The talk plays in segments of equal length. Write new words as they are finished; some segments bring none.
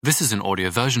This is an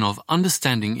audio version of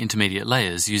Understanding Intermediate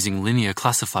Layers Using Linear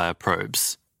Classifier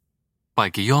Probes by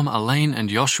Guillaume Alain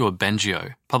Yoshua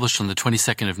Bengio, published on the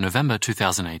 22nd of November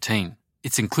 2018.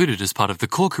 It's included as part of the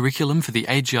core curriculum for the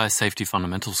AGI Safety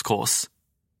Fundamentals course.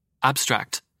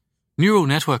 Abstract. Neural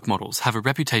network models have a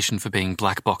reputation for being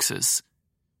black boxes.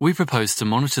 We propose to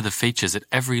monitor the features at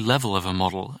every level of a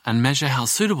model and measure how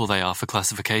suitable they are for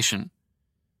classification.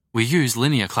 We use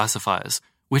linear classifiers,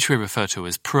 which we refer to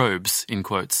as probes, in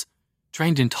quotes,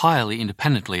 trained entirely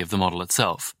independently of the model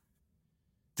itself.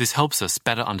 This helps us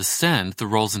better understand the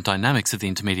roles and dynamics of the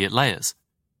intermediate layers.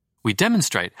 We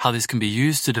demonstrate how this can be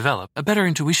used to develop a better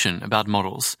intuition about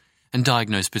models and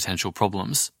diagnose potential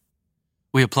problems.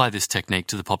 We apply this technique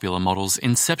to the popular models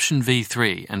Inception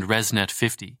v3 and ResNet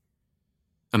 50.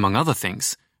 Among other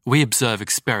things, we observe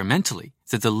experimentally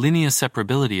that the linear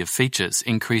separability of features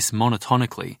increase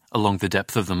monotonically along the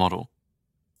depth of the model.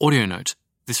 Audio note: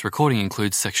 this recording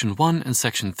includes Section 1 and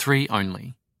Section 3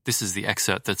 only. This is the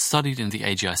excerpt that's studied in the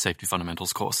AGI Safety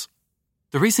Fundamentals course.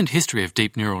 The recent history of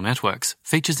deep neural networks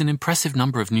features an impressive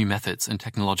number of new methods and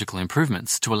technological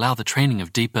improvements to allow the training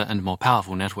of deeper and more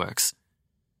powerful networks.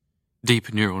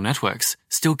 Deep neural networks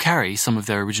still carry some of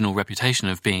their original reputation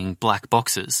of being black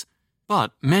boxes,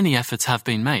 but many efforts have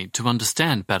been made to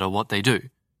understand better what they do,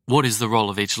 what is the role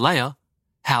of each layer,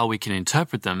 how we can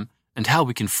interpret them, and how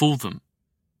we can fool them.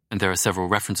 And there are several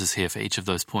references here for each of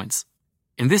those points.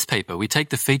 In this paper, we take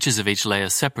the features of each layer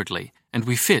separately, and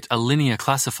we fit a linear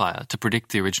classifier to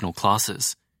predict the original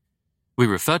classes. We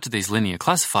refer to these linear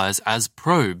classifiers as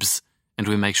probes, and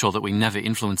we make sure that we never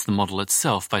influence the model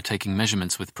itself by taking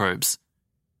measurements with probes.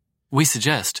 We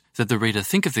suggest that the reader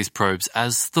think of these probes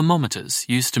as thermometers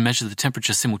used to measure the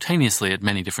temperature simultaneously at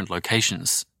many different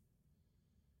locations.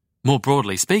 More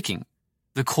broadly speaking,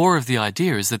 the core of the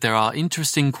idea is that there are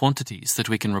interesting quantities that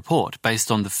we can report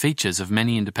based on the features of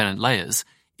many independent layers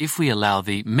if we allow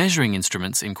the measuring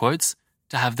instruments, in quotes,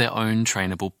 to have their own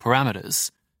trainable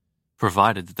parameters,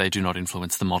 provided that they do not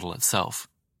influence the model itself.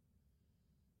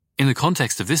 In the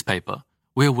context of this paper,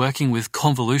 we are working with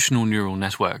convolutional neural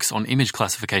networks on image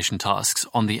classification tasks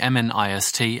on the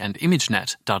MNIST and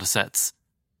ImageNet datasets.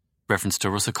 Reference to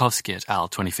Rusakovsky et al.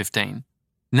 2015.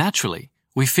 Naturally,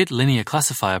 we fit linear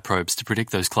classifier probes to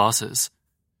predict those classes.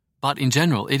 But in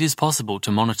general, it is possible to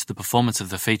monitor the performance of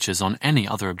the features on any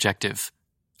other objective.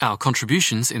 Our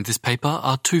contributions in this paper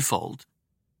are twofold.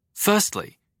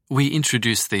 Firstly, we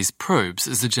introduce these probes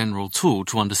as a general tool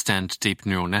to understand deep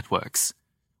neural networks.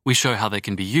 We show how they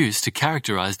can be used to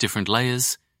characterize different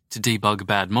layers, to debug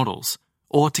bad models,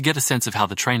 or to get a sense of how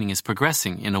the training is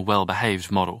progressing in a well-behaved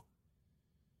model.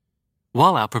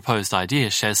 While our proposed idea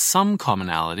shares some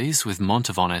commonalities with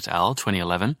Montavon et al.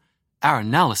 2011, our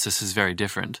analysis is very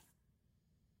different.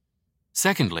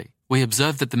 Secondly, we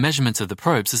observe that the measurements of the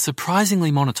probes are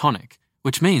surprisingly monotonic,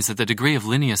 which means that the degree of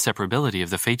linear separability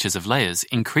of the features of layers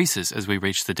increases as we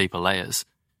reach the deeper layers.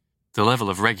 The level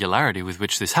of regularity with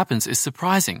which this happens is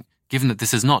surprising, given that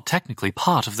this is not technically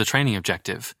part of the training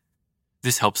objective.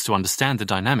 This helps to understand the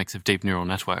dynamics of deep neural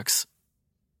networks.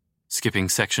 Skipping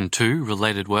Section 2,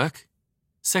 Related Work.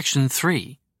 Section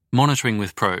 3, Monitoring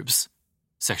with Probes.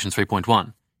 Section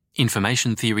 3.1,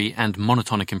 Information Theory and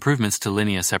Monotonic Improvements to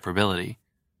Linear Separability.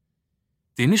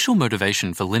 The initial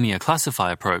motivation for linear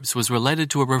classifier probes was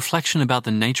related to a reflection about the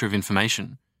nature of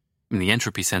information, in the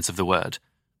entropy sense of the word,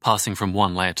 passing from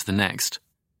one layer to the next.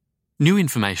 New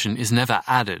information is never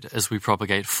added as we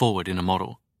propagate forward in a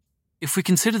model. If we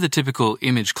consider the typical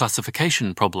image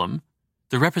classification problem,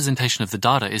 the representation of the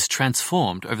data is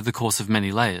transformed over the course of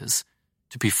many layers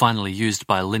to be finally used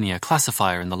by a linear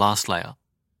classifier in the last layer.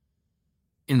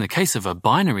 In the case of a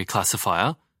binary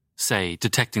classifier, say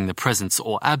detecting the presence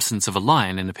or absence of a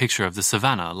lion in a picture of the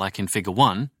savannah like in Figure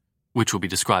 1, which will be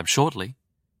described shortly,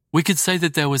 we could say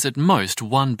that there was at most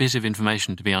one bit of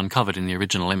information to be uncovered in the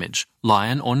original image,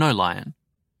 lion or no lion.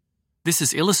 This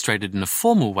is illustrated in a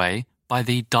formal way by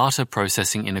the data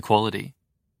processing inequality.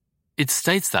 It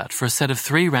states that for a set of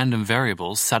 3 random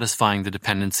variables satisfying the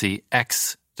dependency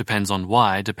x depends on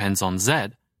y depends on z,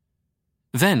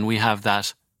 then we have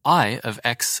that I of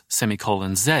x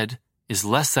semicolon z is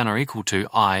less than or equal to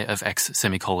I of x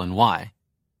semicolon y,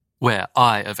 where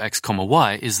I of x comma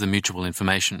y is the mutual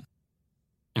information.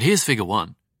 And here's Figure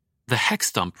 1. The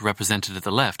hex dump represented at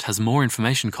the left has more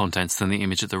information contents than the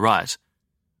image at the right.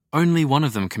 Only one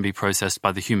of them can be processed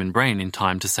by the human brain in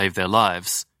time to save their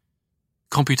lives.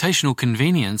 Computational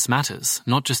convenience matters,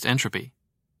 not just entropy.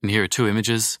 And here are 2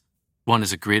 images. One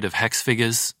is a grid of hex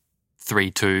figures,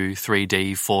 3-2,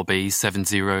 3D, 4B,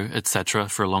 7-0, etc.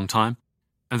 for a long time.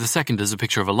 And the second is a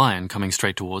picture of a lion coming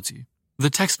straight towards you. The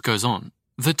text goes on.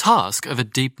 The task of a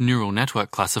deep neural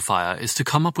network classifier is to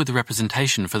come up with a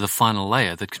representation for the final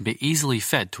layer that can be easily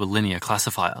fed to a linear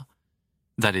classifier.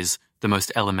 That is, the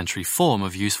most elementary form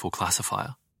of useful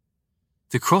classifier.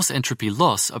 The cross-entropy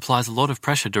loss applies a lot of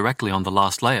pressure directly on the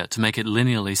last layer to make it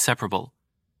linearly separable.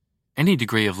 Any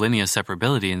degree of linear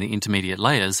separability in the intermediate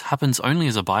layers happens only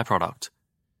as a byproduct.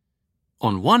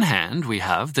 On one hand, we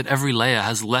have that every layer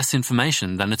has less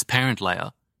information than its parent layer.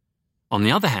 On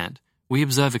the other hand, we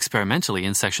observe experimentally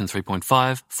in section 3.5,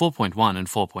 4.1 and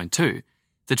 4.2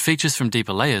 that features from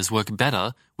deeper layers work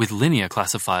better with linear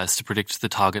classifiers to predict the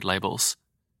target labels.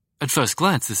 At first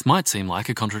glance, this might seem like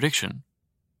a contradiction.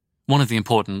 One of the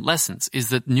important lessons is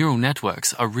that neural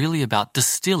networks are really about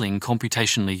distilling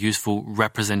computationally useful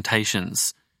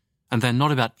representations, and they're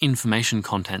not about information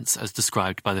contents as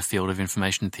described by the field of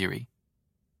information theory.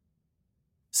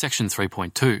 Section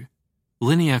 3.2.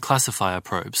 Linear classifier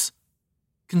probes.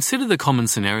 Consider the common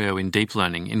scenario in deep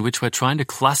learning in which we're trying to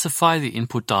classify the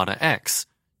input data X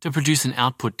to produce an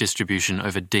output distribution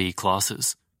over D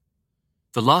classes.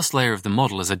 The last layer of the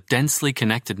model is a densely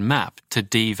connected map to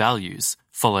D values,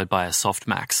 followed by a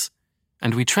softmax,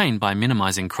 and we train by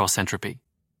minimizing cross-entropy.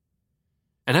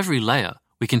 At every layer,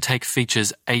 we can take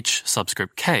features H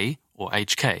subscript K, or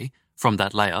HK, from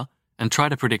that layer and try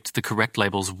to predict the correct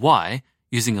labels Y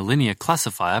using a linear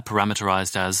classifier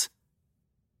parameterized as.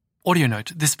 Audio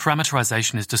note, this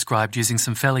parameterization is described using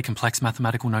some fairly complex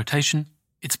mathematical notation.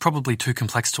 It's probably too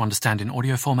complex to understand in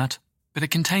audio format, but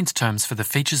it contains terms for the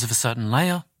features of a certain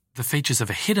layer, the features of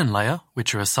a hidden layer,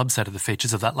 which are a subset of the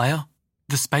features of that layer,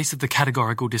 the space of the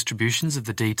categorical distributions of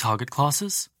the D target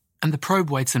classes, and the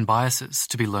probe weights and biases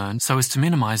to be learned so as to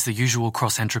minimize the usual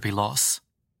cross-entropy loss.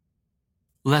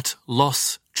 Let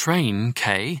loss train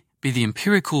K be the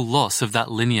empirical loss of that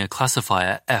linear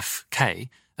classifier Fk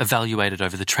evaluated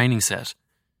over the training set.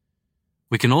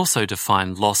 We can also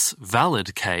define loss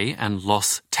valid K and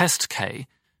loss test K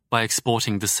by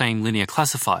exporting the same linear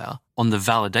classifier on the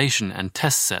validation and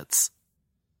test sets.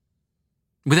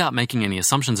 Without making any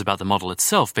assumptions about the model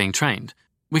itself being trained,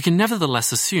 we can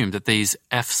nevertheless assume that these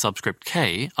F subscript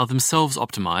K are themselves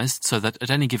optimized so that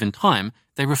at any given time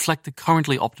they reflect the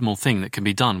currently optimal thing that can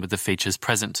be done with the features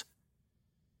present.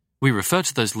 We refer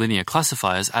to those linear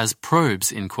classifiers as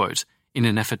probes in quote in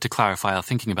an effort to clarify our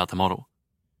thinking about the model.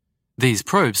 These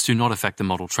probes do not affect the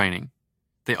model training.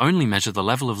 They only measure the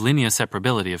level of linear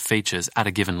separability of features at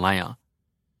a given layer.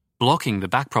 Blocking the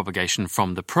backpropagation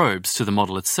from the probes to the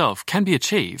model itself can be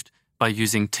achieved by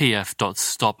using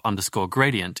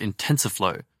tf.stop_gradient in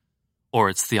TensorFlow, or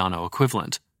its Theano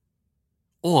equivalent,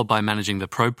 or by managing the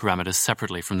probe parameters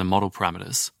separately from the model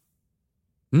parameters.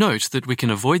 Note that we can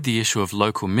avoid the issue of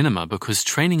local minima because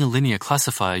training a linear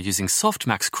classifier using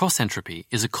softmax cross-entropy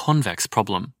is a convex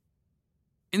problem.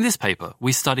 In this paper,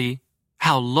 we study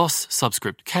how loss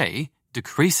subscript K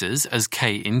decreases as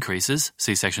K increases,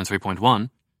 see section 3.1,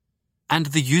 and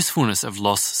the usefulness of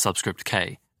loss subscript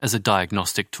K as a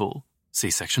diagnostic tool, see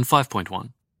section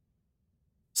 5.1.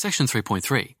 Section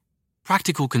 3.3.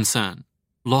 Practical concern.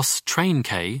 Loss train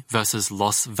K versus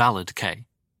loss valid K.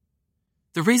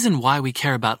 The reason why we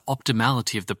care about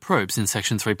optimality of the probes in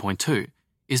section 3.2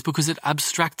 is because it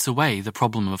abstracts away the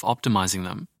problem of optimizing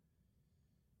them.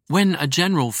 When a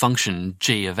general function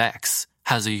g of x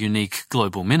has a unique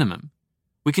global minimum,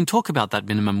 we can talk about that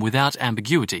minimum without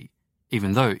ambiguity,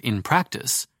 even though, in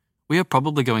practice, we are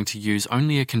probably going to use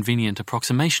only a convenient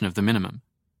approximation of the minimum.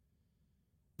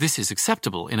 This is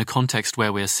acceptable in a context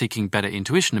where we are seeking better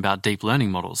intuition about deep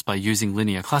learning models by using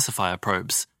linear classifier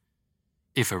probes.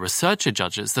 If a researcher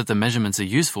judges that the measurements are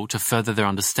useful to further their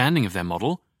understanding of their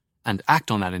model and act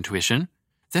on that intuition,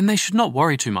 then they should not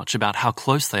worry too much about how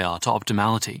close they are to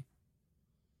optimality.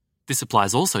 This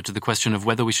applies also to the question of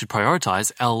whether we should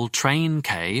prioritize L train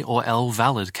K or L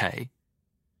valid K.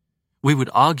 We would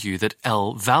argue that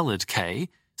L valid K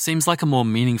seems like a more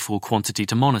meaningful quantity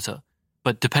to monitor,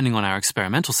 but depending on our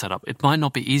experimental setup, it might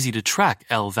not be easy to track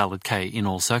L valid K in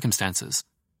all circumstances.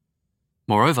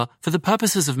 Moreover, for the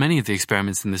purposes of many of the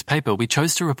experiments in this paper, we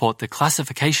chose to report the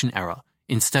classification error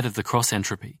instead of the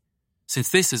cross-entropy, since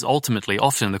this is ultimately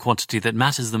often the quantity that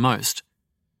matters the most.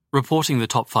 Reporting the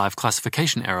top 5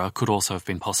 classification error could also have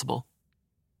been possible.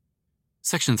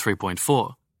 Section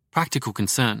 3.4. Practical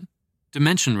concern.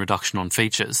 Dimension reduction on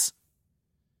features.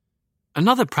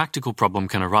 Another practical problem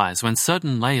can arise when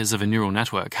certain layers of a neural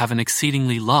network have an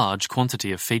exceedingly large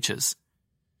quantity of features.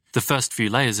 The first few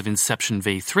layers of Inception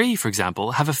v3, for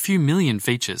example, have a few million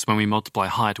features when we multiply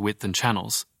height, width, and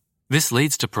channels. This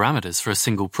leads to parameters for a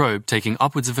single probe taking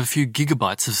upwards of a few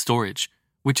gigabytes of storage,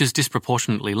 which is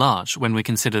disproportionately large when we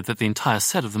consider that the entire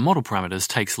set of the model parameters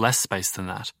takes less space than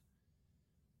that.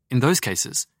 In those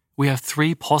cases, we have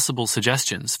 3 possible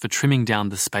suggestions for trimming down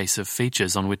the space of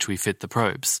features on which we fit the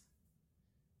probes.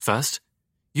 First,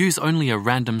 use only a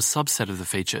random subset of the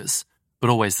features, but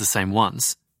always the same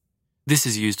ones. This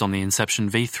is used on the Inception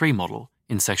V3 model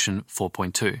in section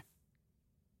 4.2.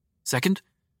 Second,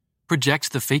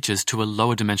 project the features to a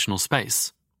lower dimensional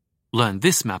space. Learn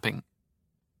this mapping.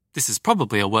 This is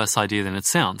probably a worse idea than it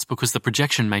sounds because the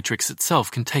projection matrix itself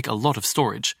can take a lot of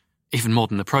storage, even more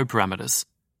than the probe parameters.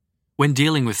 When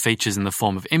dealing with features in the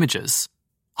form of images,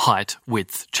 height,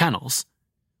 width, channels,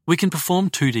 we can perform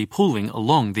 2D pooling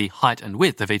along the height and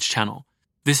width of each channel.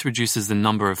 This reduces the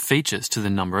number of features to the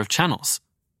number of channels.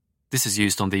 This is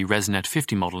used on the ResNet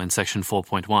 50 model in section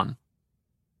 4.1.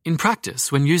 In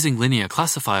practice, when using linear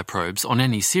classifier probes on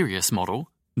any serious model,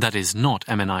 that is not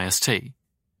MNIST,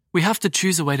 we have to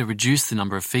choose a way to reduce the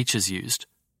number of features used.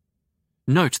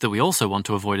 Note that we also want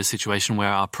to avoid a situation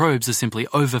where our probes are simply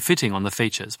overfitting on the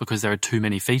features because there are too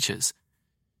many features.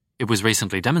 It was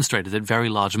recently demonstrated that very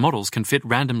large models can fit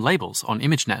random labels on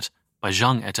ImageNet by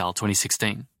Zhang et al.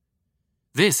 2016.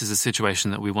 This is a situation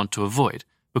that we want to avoid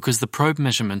because the probe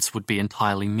measurements would be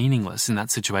entirely meaningless in that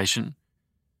situation.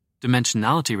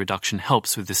 Dimensionality reduction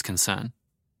helps with this concern.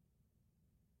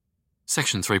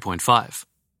 Section 3.5.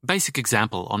 Basic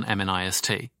example on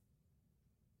MNIST.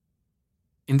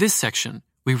 In this section,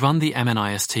 we run the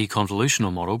MNIST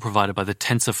convolutional model provided by the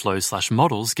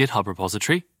TensorFlow/models GitHub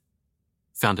repository,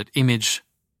 found at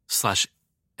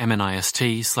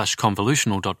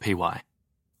image/MNIST/convolutional.py.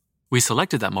 We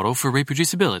selected that model for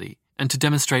reproducibility and to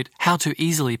demonstrate how to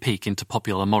easily peek into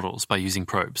popular models by using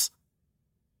probes.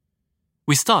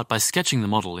 We start by sketching the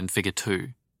model in Figure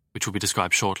 2, which will be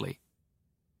described shortly.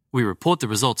 We report the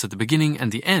results at the beginning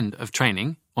and the end of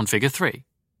training on Figure 3.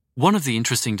 One of the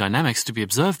interesting dynamics to be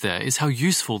observed there is how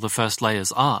useful the first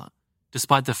layers are,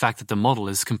 despite the fact that the model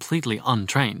is completely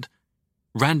untrained.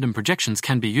 Random projections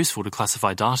can be useful to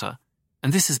classify data,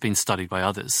 and this has been studied by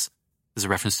others. There's a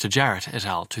reference to Jarrett et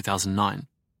al. 2009.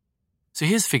 So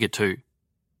here's Figure 2.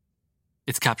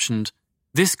 It's captioned,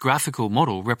 "This graphical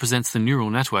model represents the neural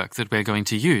network that we're going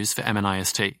to use for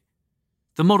MNIST.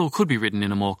 The model could be written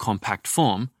in a more compact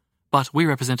form, but we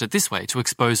represent it this way to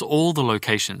expose all the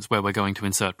locations where we're going to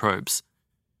insert probes.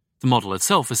 The model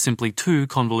itself is simply 2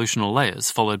 convolutional layers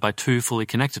followed by 2 fully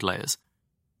connected layers,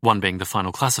 one being the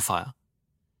final classifier.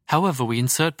 However, we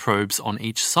insert probes on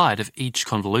each side of each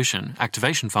convolution,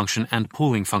 activation function, and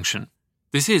pooling function.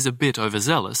 This is a bit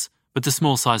overzealous, but the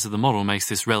small size of the model makes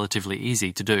this relatively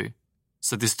easy to do.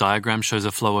 So this diagram shows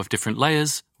a flow of different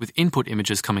layers, with input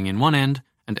images coming in one end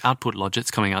and output logits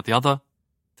coming out the other.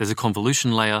 There's a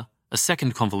convolution layer, a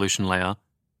second convolution layer,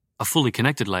 a fully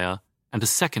connected layer, and a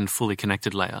second fully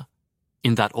connected layer,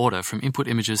 in that order from input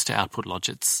images to output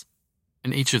logits.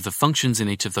 And each of the functions in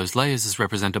each of those layers is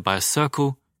represented by a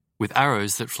circle, with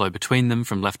arrows that flow between them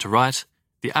from left to right.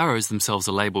 The arrows themselves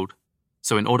are labelled.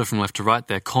 So in order from left to right,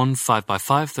 they're conv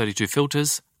 5x5 32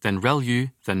 filters, then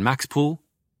rel-u, then max pool,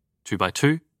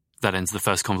 2x2, that ends the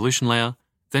first convolution layer,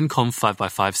 then conv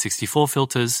 5x5 64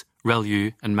 filters,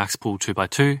 rel-u, and max pool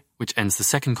 2x2, which ends the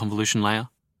second convolution layer.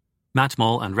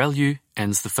 Matmul and rel-u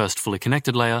ends the first fully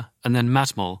connected layer, and then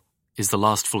matmul is the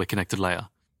last fully connected layer,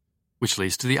 which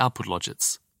leads to the output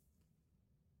logits.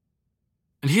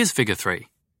 And here's Figure 3.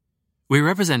 We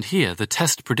represent here the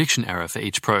test prediction error for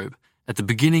each probe, at the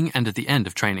beginning and at the end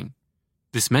of training.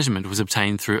 This measurement was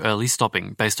obtained through early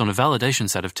stopping based on a validation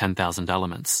set of 10,000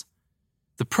 elements.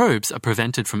 The probes are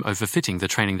prevented from overfitting the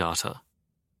training data.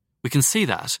 We can see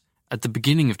that, at the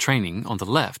beginning of training, on the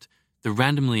left, the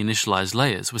randomly initialized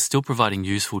layers were still providing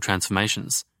useful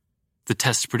transformations. The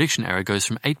test prediction error goes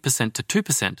from 8% to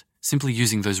 2% simply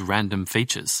using those random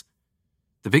features.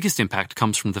 The biggest impact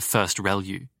comes from the first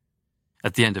rel-u.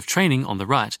 At the end of training, on the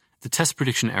right, the test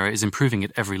prediction error is improving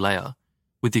at every layer,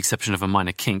 with the exception of a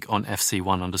minor kink on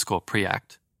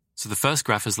FC1_preact. So the first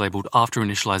graph is labelled after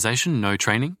initialization, no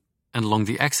training, and along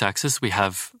the x-axis we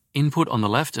have input on the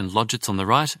left and logits on the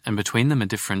right, and between them are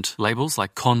different labels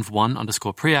like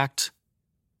conv1_preact,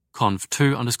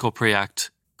 conv2_preact,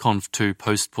 conv2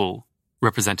 postpool,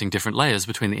 representing different layers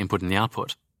between the input and the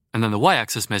output. And then the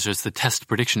y-axis measures the test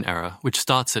prediction error, which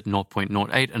starts at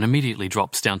 0.08 and immediately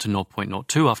drops down to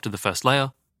 0.02 after the first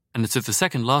layer, and it's at the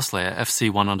second last layer,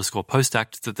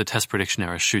 FC1_postact, that the test prediction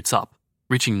error shoots up,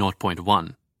 reaching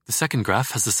 0.1. The second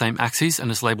graph has the same axes and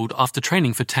is labelled after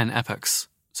training for 10 epochs,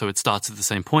 so it starts at the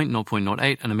same point,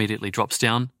 0.08, and immediately drops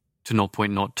down to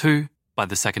 0.02 by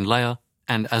the second layer,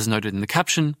 and as noted in the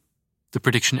caption, the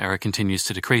prediction error continues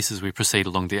to decrease as we proceed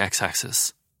along the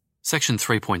x-axis. Section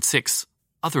 3.6.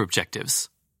 Other objectives.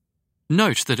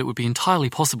 Note that it would be entirely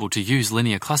possible to use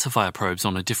linear classifier probes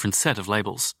on a different set of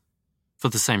labels, for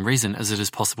the same reason as it is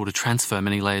possible to transfer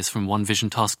many layers from one vision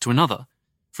task to another.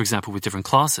 For example, with different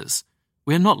classes,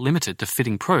 we are not limited to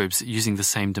fitting probes using the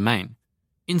same domain.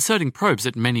 Inserting probes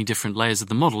at many different layers of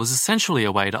the model is essentially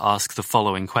a way to ask the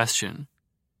following question.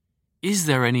 Is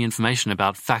there any information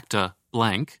about factor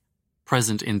blank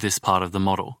present in this part of the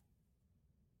model?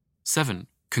 7.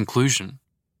 Conclusion.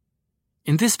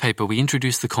 In this paper, we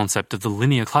introduce the concept of the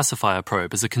linear classifier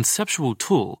probe as a conceptual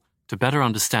tool to better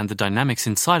understand the dynamics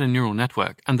inside a neural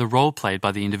network and the role played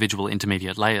by the individual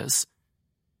intermediate layers.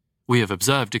 We have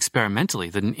observed experimentally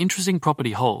that an interesting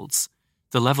property holds.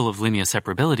 The level of linear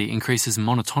separability increases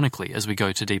monotonically as we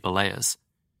go to deeper layers.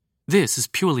 This is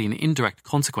purely an indirect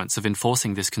consequence of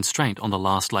enforcing this constraint on the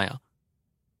last layer.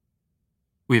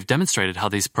 We have demonstrated how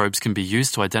these probes can be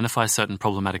used to identify certain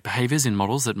problematic behaviors in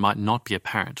models that might not be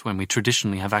apparent when we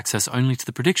traditionally have access only to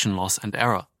the prediction loss and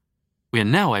error. We are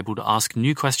now able to ask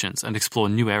new questions and explore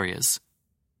new areas.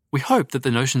 We hope that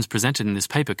the notions presented in this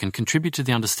paper can contribute to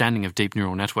the understanding of deep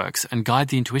neural networks and guide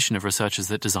the intuition of researchers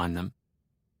that design them.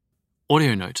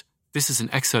 Audio note: this is an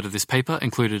excerpt of this paper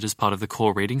included as part of the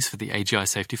core readings for the AGI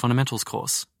Safety Fundamentals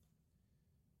course.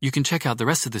 You can check out the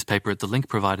rest of this paper at the link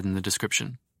provided in the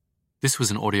description. This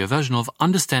was an audio version of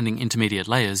Understanding Intermediate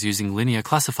Layers Using Linear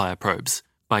Classifier Probes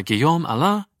by Guillaume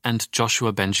Alain and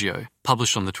Yoshua Bengio,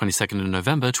 published on the 22nd of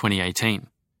November 2018.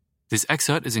 This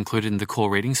excerpt is included in the core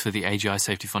readings for the AGI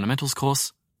Safety Fundamentals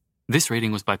course. This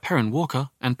reading was by Perrin Walker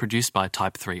and produced by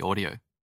Type 3 Audio.